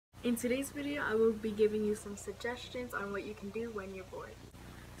In today's video, I will be giving you some suggestions on what you can do when you're bored.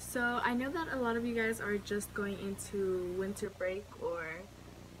 So I know that a lot of you guys are just going into winter break or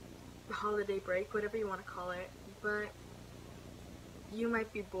holiday break, whatever you want to call it, but you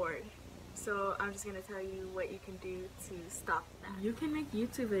might be bored. So I'm just going to tell you what you can do to stop that. You can make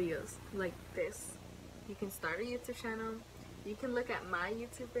YouTube videos like this. You can start a YouTube channel. You can look at my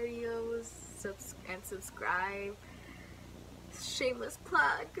YouTube videos and subscribe. Shameless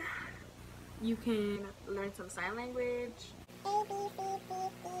plug. You can learn some sign language. A, B, C, D,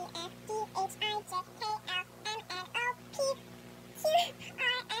 E, F, G, H, I, J, K, L, M, N, O, P, Q, R,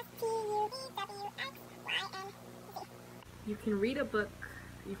 S, T, U, V, W, X, Y, and Z. You can read a book.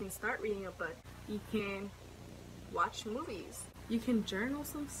 You can start reading a book. You can watch movies. You can journal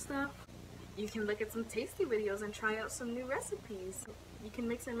some stuff. You can look at some tasty videos and try out some new recipes. You can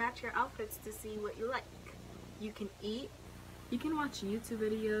mix and match your outfits to see what you like. You can eat. You can watch YouTube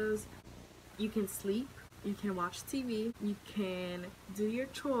videos. You can sleep. You can watch TV. You can do your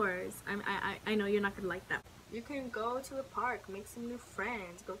chores. I know you're not gonna like that. You can go to the park, make some new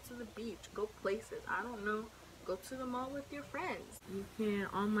friends, go to the beach, go places. I don't know. Go to the mall with your friends. You can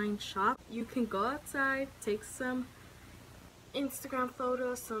online shop. You can go outside, take some Instagram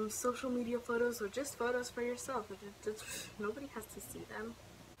photos, some social media photos, or just photos for yourself. Nobody has to see them.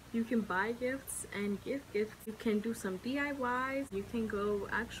 You can buy gifts and give gifts. You can do some DIYs. You can go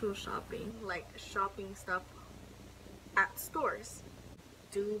actual shopping, like shopping stuff at stores.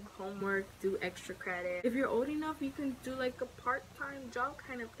 Do homework, do extra credit. If you're old enough, you can do like a part-time job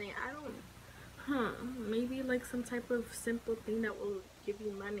kind of thing. Maybe like some type of simple thing that will give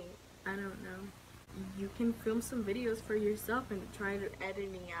you money. I don't know. You can film some videos for yourself and try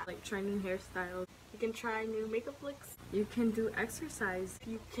editing out, like try new hairstyles. You can try new makeup looks. You can do exercise.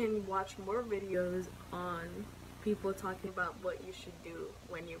 You can watch more videos on people talking about what you should do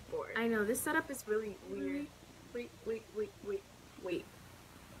when you're bored. I know, this setup is really weird. Wait.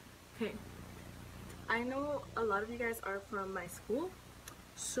 Okay. I know a lot of you guys are from my school,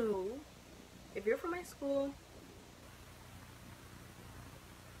 so if you're from my school,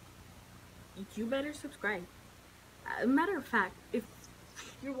 you better subscribe. Matter of fact, if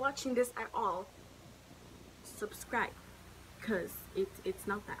you're watching this at all, subscribe, because it's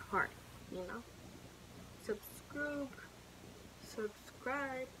not that hard, you know.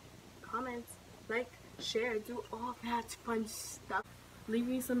 Subscribe, comment, like, share, do all that fun stuff. Leave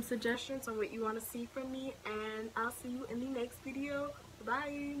me some suggestions on what you want to see from me, and I'll see you in the next video.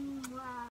 Bye.